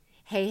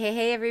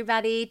Hey,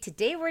 everybody.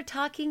 Today we're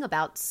talking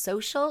about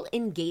social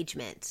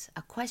engagement,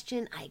 a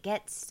question I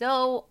get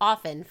so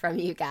often from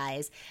you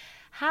guys.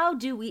 How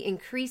do we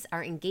increase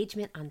our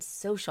engagement on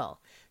social?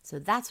 So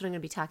that's what I'm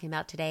going to be talking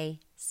about today.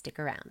 Stick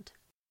around.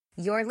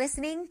 You're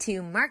listening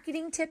to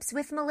Marketing Tips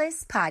with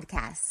Melissa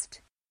podcast.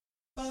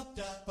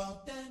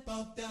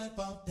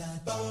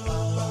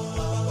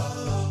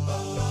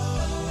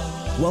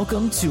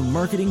 Welcome to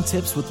Marketing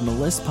Tips with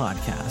Melissa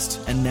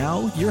podcast. And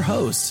now your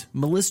host,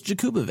 Melissa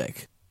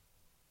Jakubovic.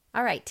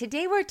 All right,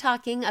 today we're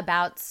talking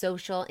about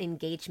social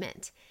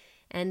engagement.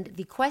 And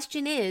the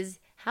question is,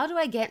 how do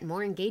I get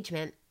more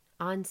engagement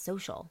on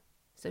social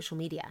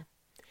media?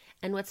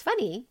 And what's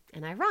funny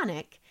and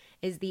ironic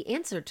is the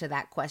answer to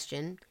that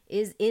question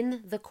is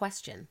in the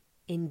question.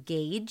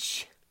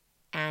 Engage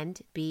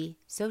and be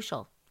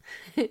social.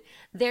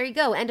 There you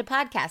go, end of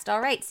podcast.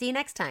 All right, see you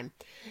next time.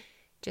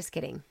 Just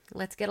kidding.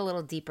 Let's get a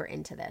little deeper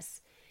into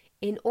this.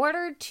 In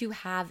order to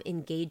have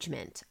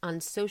engagement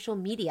on social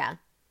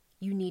media,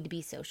 you need to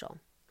be social.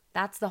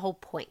 That's the whole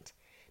point.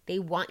 They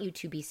want you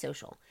to be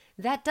social.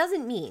 That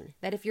doesn't mean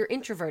that if you're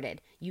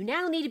introverted, you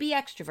now need to be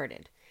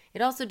extroverted.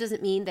 It also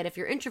doesn't mean that if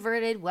you're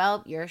introverted,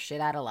 well, you're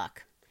shit out of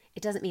luck.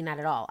 It doesn't mean that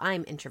at all.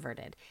 I'm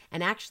introverted.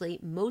 And actually,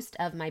 most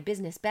of my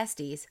business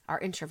besties are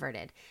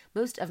introverted.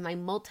 Most of my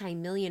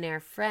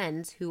multi-millionaire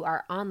friends who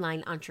are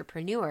online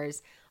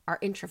entrepreneurs are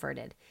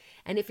introverted.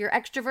 And if you're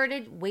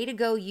extroverted, way to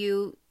go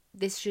you.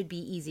 This should be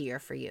easier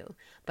for you.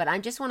 But I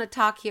just want to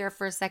talk here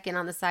for a second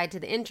on the side to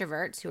the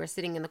introverts who are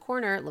sitting in the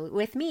corner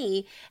with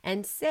me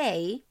and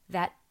say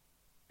that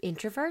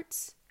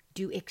introverts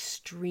do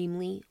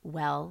extremely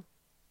well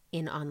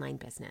in online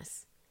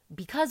business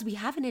because we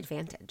have an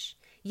advantage.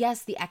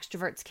 Yes, the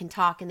extroverts can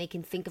talk and they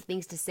can think of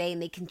things to say and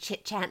they can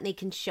chit chat and they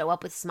can show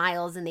up with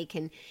smiles and they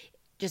can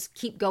just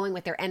keep going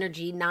with their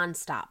energy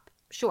nonstop.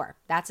 Sure,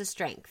 that's a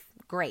strength.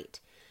 Great.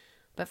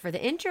 But for the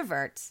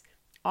introverts,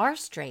 our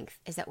strength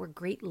is that we're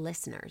great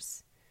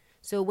listeners.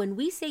 So when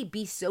we say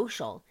be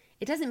social,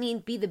 it doesn't mean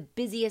be the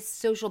busiest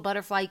social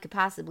butterfly you could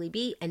possibly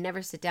be and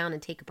never sit down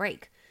and take a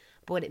break.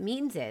 But what it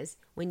means is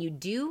when you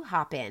do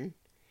hop in,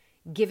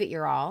 give it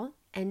your all,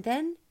 and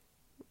then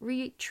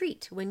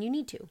retreat when you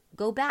need to.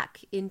 Go back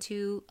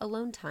into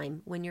alone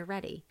time when you're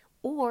ready.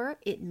 Or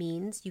it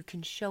means you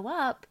can show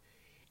up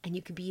and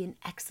you can be an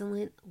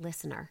excellent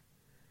listener.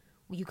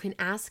 You can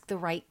ask the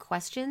right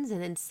questions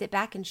and then sit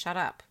back and shut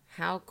up.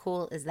 How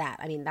cool is that?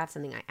 I mean, that's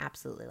something I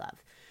absolutely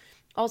love.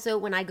 Also,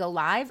 when I go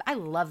live, I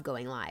love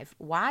going live.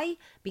 Why?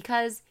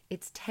 Because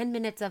it's 10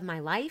 minutes of my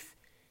life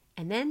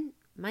and then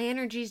my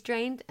energy is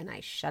drained and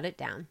I shut it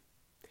down.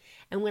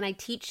 And when I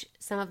teach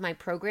some of my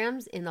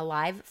programs in the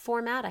live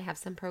format, I have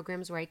some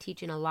programs where I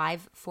teach in a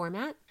live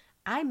format,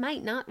 I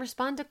might not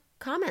respond to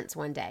comments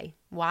one day.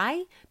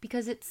 Why?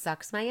 Because it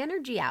sucks my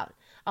energy out.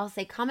 I'll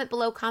say comment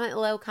below,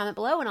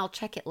 and I'll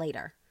check it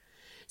later.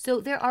 So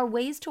there are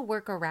ways to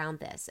work around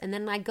this. And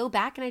then I go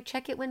back and I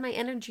check it when my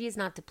energy is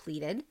not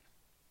depleted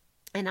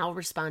and I'll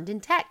respond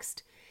in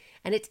text.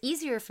 And it's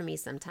easier for me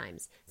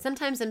sometimes.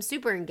 Sometimes I'm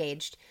super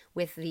engaged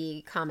with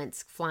the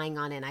comments flying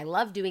on in. I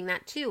love doing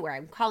that too, where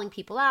I'm calling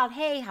people out.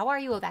 Hey, how are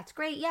you? Oh, that's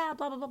great. Yeah,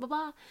 blah, blah, blah, blah,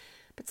 blah.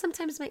 But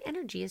sometimes my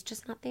energy is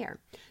just not there.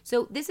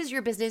 So this is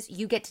your business.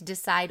 You get to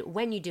decide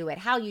when you do it,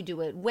 how you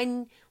do it,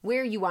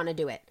 where you want to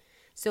do it.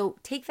 So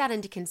take that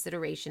into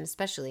consideration,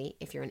 especially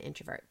if you're an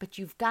introvert. But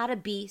you've got to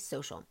be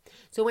social.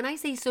 So when I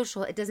say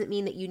social, it doesn't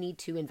mean that you need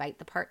to invite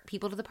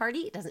people to the party.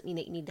 It doesn't mean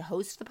that you need to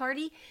host the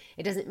party.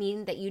 It doesn't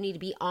mean that you need to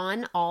be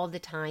on all the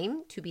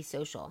time to be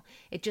social.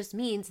 It just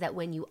means that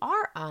when you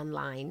are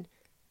online,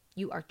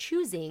 you are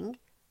choosing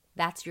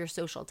that's your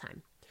social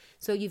time.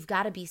 So you've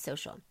got to be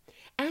social.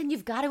 And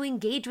you've got to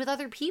engage with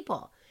other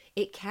people.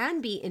 It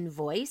can be in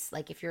voice,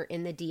 like if you're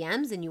in the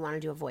DMs and you want to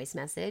do a voice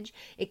message.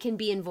 It can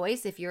be in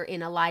voice if you're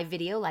in a live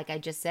video, like I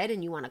just said,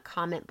 and you want to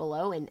comment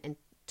below and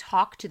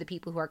talk to the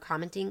people who are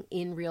commenting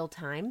in real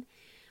time.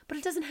 But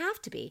it doesn't have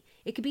to be.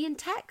 It could be in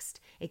text.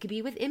 It could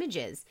be with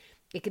images.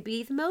 It could be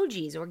with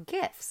emojis or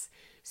GIFs.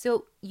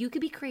 So you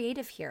could be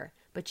creative here,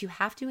 but you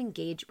have to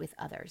engage with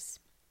others.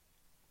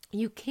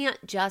 You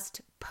can't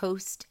just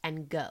post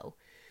and go.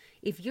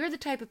 If you're the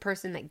type of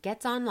person that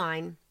gets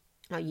online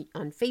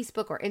on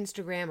Facebook or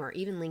Instagram or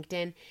even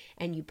LinkedIn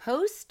and you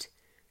post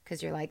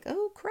because you're like,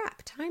 oh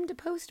crap, time to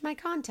post my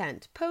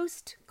content.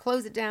 Post,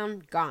 close it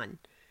down, gone.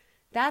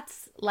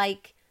 That's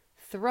like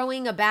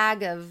throwing a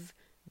bag of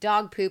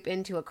dog poop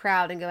into a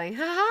crowd and going,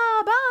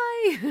 ha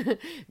bye,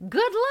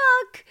 good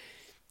luck.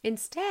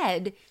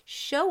 Instead,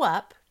 show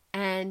up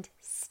and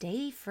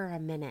stay for a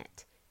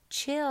minute,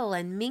 chill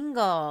and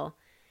mingle.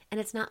 And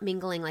it's not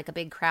mingling like a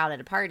big crowd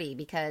at a party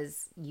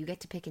because you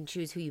get to pick and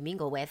choose who you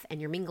mingle with and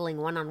you're mingling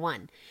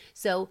one-on-one.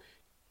 So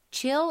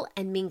chill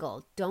and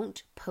mingle.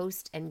 Don't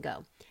post and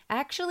go. I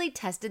actually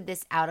tested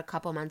this out a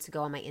couple months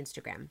ago on my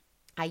Instagram.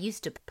 I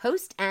used to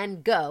post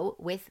and go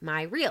with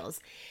my reels.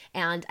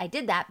 And I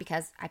did that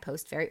because I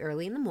post very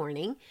early in the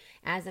morning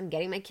as I'm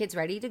getting my kids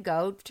ready to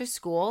go to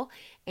school.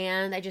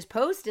 And I just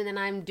post, and then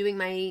I'm doing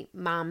my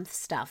mom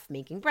stuff,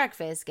 making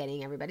breakfast,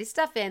 getting everybody's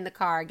stuff in the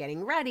car,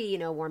 getting ready,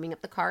 warming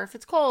up the car if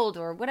it's cold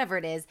or whatever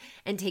it is,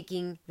 and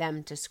taking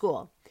them to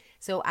school.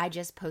 So I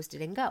just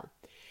posted and go.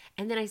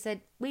 And then I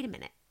said, wait a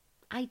minute,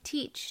 I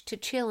teach to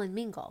chill and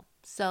mingle.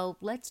 So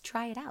let's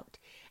try it out.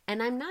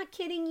 And I'm not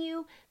kidding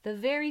you, the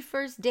very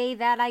first day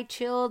that I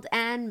chilled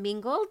and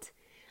mingled,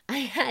 I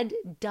had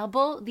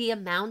double the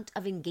amount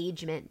of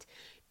engagement,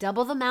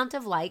 double the amount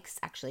of likes,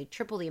 actually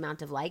triple the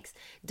amount of likes,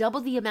 double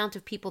the amount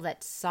of people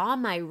that saw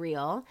my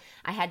reel.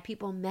 I had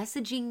people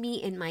messaging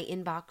me in my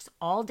inbox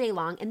all day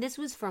long, and this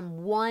was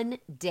from one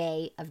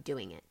day of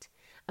doing it.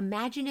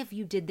 Imagine if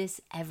you did this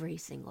every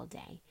single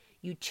day.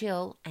 You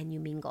chill and you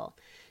mingle.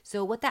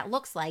 So what that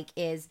looks like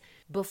is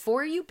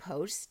before you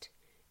post,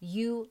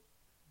 you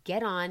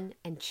get on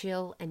and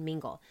chill and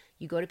mingle.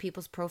 You go to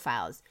people's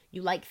profiles,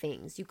 you like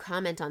things, you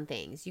comment on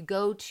things, you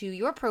go to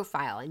your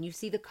profile and you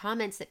see the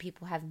comments that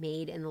people have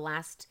made in the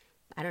last,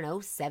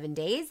 7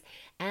 days,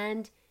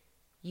 and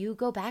you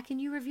go back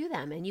and you review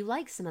them and you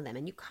like some of them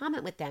and you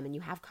comment with them and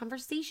you have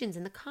conversations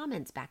in the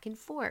comments back and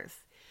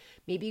forth.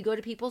 Maybe you go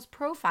to people's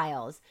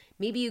profiles.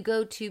 Maybe you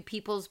go to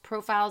people's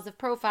profiles of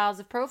profiles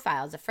of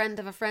profiles, a friend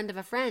of a friend of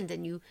a friend,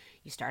 and you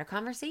start a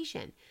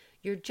conversation.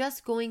 You're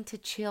just going to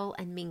chill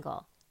and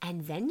mingle.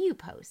 And then you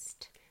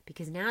post,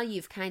 because now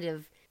you've kind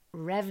of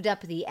revved up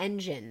the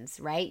engines,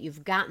 right?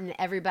 You've gotten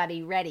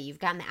everybody ready. You've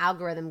gotten the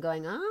algorithm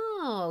going,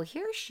 oh,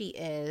 here she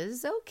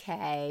is.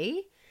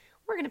 Okay,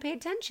 we're going to pay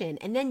attention.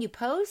 And then you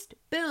post,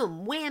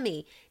 boom,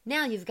 whammy.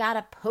 Now you've got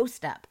a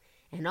post up.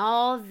 And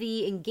all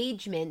the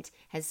engagement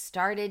has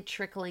started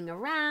trickling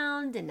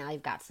around. And now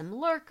you've got some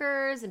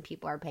lurkers and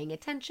people are paying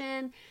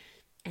attention.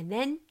 And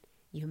then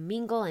you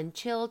mingle and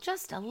chill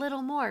just a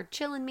little more.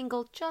 Chill and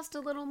mingle just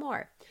a little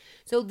more.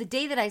 So the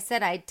day that I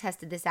said I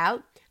tested this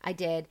out, I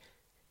did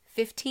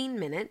 15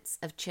 minutes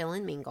of chill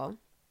and mingle.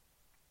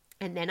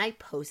 And then I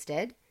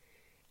posted.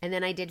 And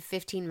then I did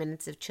 15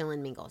 minutes of chill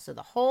and mingle. So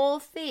the whole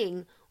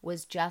thing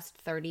was just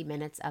 30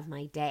 minutes of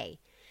my day.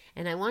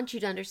 And I want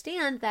you to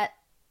understand that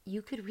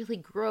you could really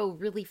grow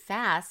really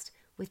fast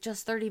with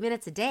just 30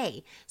 minutes a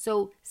day.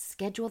 So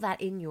schedule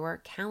that in your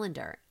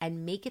calendar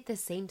and make it the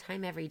same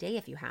time every day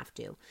if you have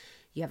to.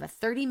 You have a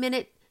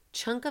 30-minute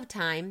chunk of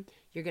time.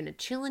 You're going to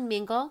chill and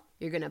mingle.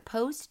 You're going to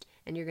post,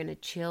 and you're going to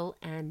chill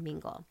and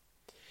mingle.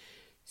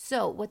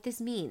 So what this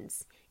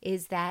means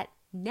is that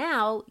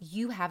now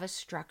you have a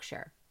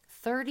structure.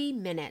 30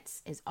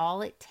 minutes is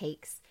all it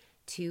takes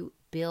to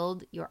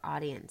build your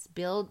audience,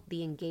 build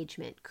the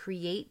engagement,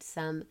 create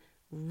some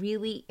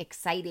really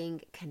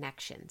exciting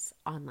connections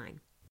online.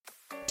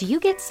 Do you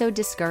get so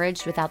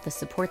discouraged without the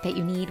support that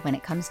you need when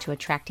it comes to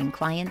attracting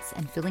clients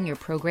and filling your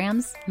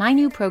programs? My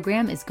new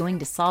program is going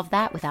to solve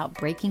that without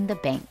breaking the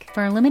bank.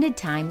 For a limited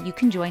time, you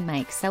can join my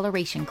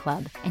Acceleration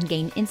Club and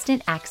gain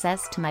instant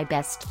access to my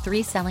best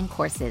 3 selling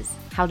courses: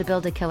 How to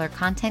Build a Killer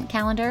Content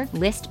Calendar,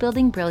 List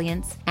Building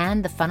Brilliance,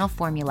 and the Funnel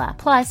Formula.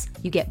 Plus,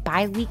 you get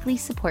bi-weekly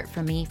support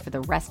from me for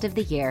the rest of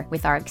the year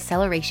with our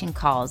acceleration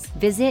calls.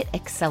 Visit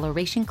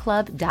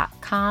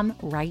accelerationclub.com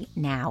right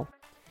now.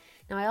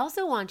 Now, I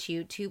also want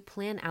you to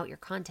plan out your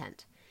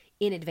content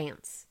in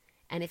advance.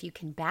 And if you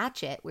can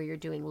batch it where you're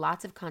doing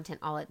lots of content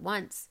all at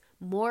once,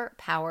 more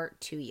power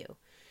to you.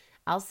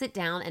 I'll sit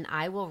down and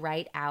I will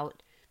write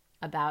out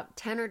about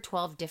 10 or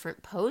 12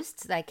 different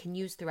posts that I can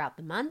use throughout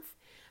the month.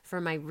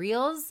 For my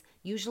reels,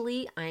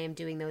 usually I am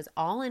doing those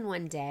all in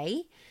one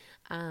day.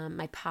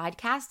 My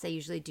podcasts, I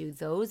usually do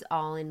those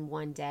all in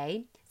one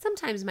day.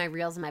 Sometimes my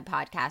reels and my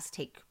podcasts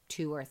take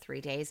 2 or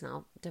 3 days, and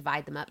I'll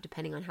divide them up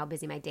depending on how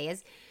busy my day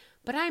is.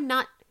 But I'm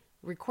not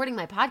recording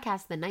my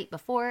podcast the night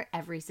before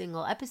every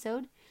single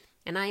episode,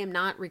 and I am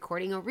not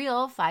recording a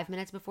reel 5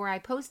 minutes before I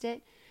post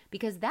it,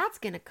 because that's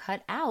going to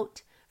cut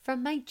out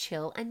from my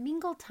chill and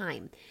mingle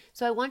time.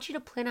 So I want you to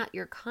plan out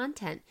your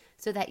content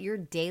so that your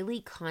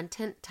daily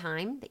content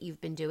time that you've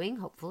been doing,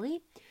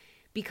 hopefully,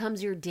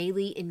 becomes your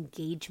daily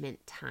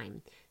engagement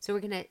time. So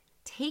we're going to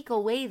take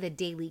away the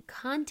daily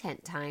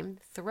content time,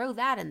 throw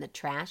that in the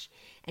trash,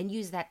 and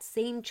use that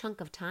same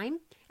chunk of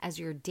time as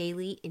your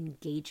daily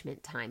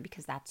engagement time,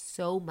 because that's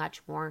so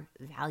much more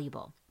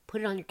valuable.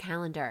 Put it on your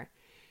calendar.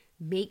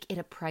 Make it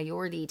a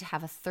priority to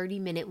have a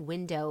 30-minute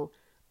window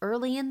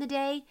early in the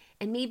day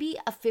and maybe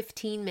a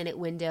 15-minute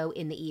window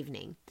in the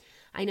evening.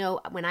 I know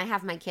when I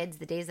have my kids,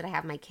 the days that I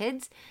have my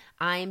kids,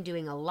 I am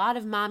doing a lot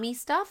of mommy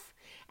stuff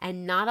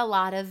and not a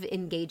lot of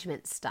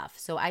engagement stuff.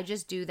 So I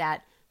just do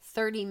that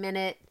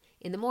 30-minute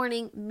in the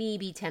morning,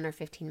 maybe 10 or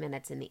 15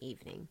 minutes in the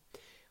evening.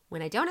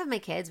 When I don't have my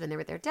kids, when they're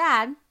with their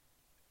dad,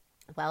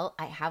 well,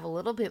 I have a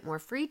little bit more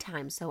free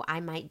time. So I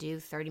might do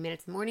 30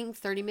 minutes in the morning,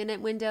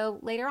 30-minute window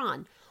later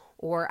on.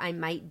 Or I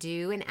might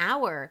do an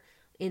hour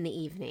in the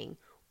evening.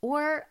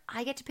 Or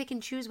I get to pick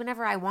and choose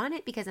whenever I want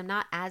it because I'm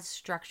not as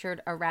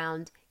structured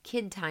around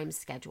kid time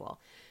schedule.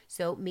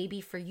 So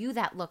maybe for you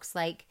that looks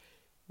like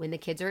When the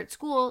kids are at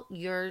school,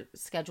 your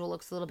schedule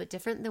looks a little bit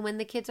different than when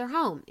the kids are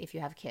home, if you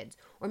have kids.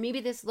 Or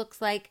maybe this looks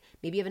like,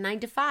 maybe you have a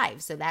 9 to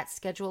 5, so that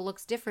schedule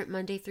looks different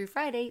Monday through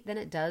Friday than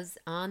it does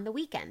on the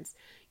weekends.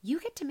 You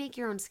get to make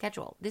your own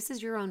schedule. This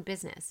is your own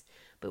business.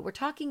 But we're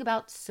talking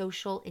about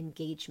social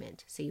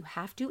engagement. So you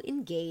have to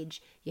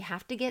engage, you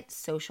have to get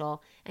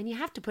social, and you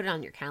have to put it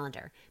on your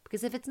calendar.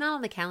 Because if it's not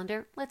on the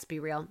calendar, let's be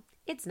real,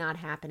 it's not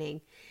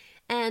happening.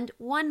 And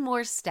one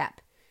more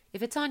step.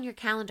 If it's on your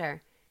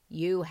calendar,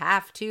 you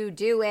have to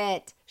do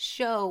it.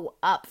 Show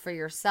up for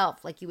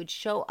yourself like you would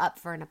show up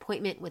for an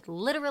appointment with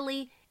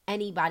literally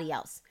anybody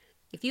else.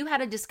 If you had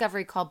a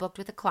discovery call booked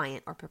with a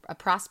client or a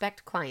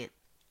prospect client,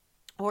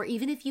 or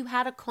even if you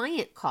had a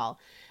client call,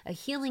 a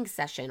healing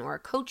session or a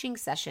coaching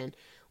session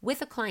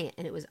with a client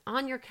and it was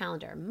on your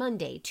calendar,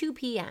 Monday, 2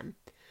 p.m.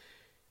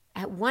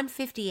 at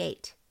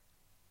 1:58,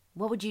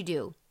 what would you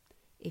do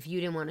if you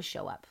didn't want to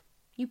show up?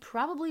 You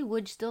probably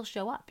would still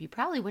show up. You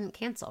probably wouldn't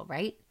cancel,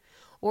 right?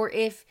 Or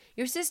if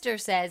your sister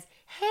says,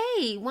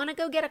 hey, want to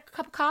go get a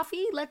cup of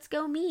coffee? Let's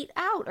go meet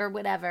out or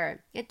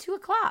whatever at 2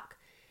 o'clock.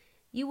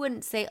 You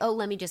wouldn't say, oh,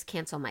 let me just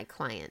cancel my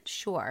client.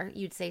 Sure.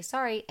 You'd say,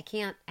 sorry, I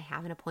can't. I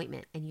have an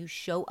appointment. And you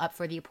show up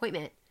for the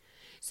appointment.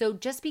 So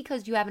just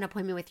because you have an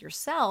appointment with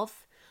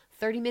yourself,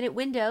 30-minute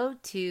window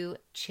to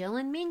chill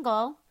and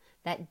mingle,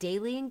 that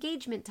daily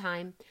engagement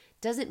time,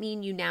 doesn't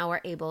mean you now are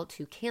able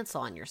to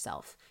cancel on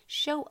yourself.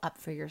 Show up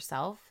for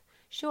yourself.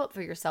 Show up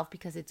for yourself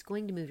because it's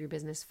going to move your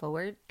business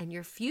forward, and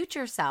your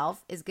future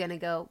self is going to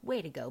go,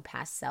 way to go,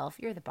 past self.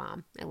 You're the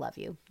bomb. I love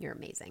you. You're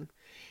amazing.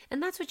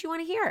 And that's what you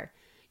want to hear.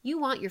 You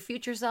want your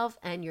future self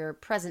and your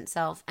present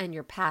self and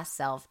your past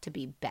self to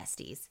be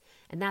besties.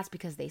 And that's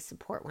because they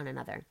support one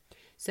another.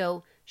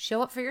 So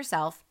show up for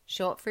yourself,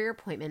 show up for your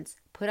appointments,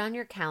 put on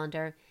your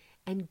calendar,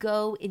 and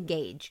go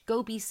engage.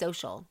 Go be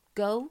social.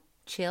 Go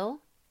chill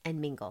and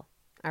mingle.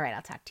 All right,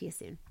 I'll talk to you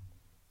soon.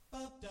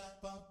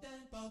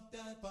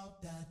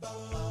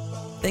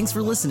 Thanks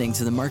for listening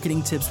to the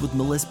Marketing Tips with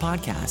Meliss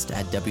podcast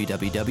at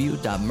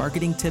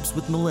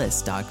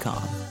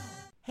www.marketingtipswithmeliss.com.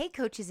 Hey,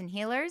 coaches and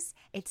healers,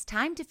 it's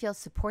time to feel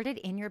supported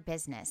in your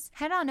business.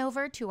 Head on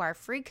over to our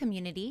free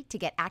community to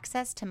get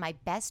access to my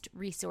best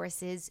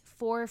resources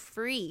for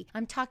free.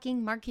 I'm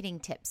talking marketing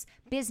tips,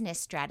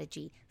 business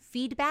strategy,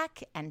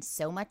 feedback, and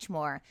so much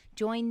more.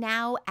 Join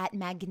now at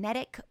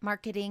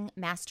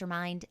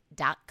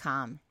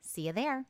magneticmarketingmastermind.com. See you there.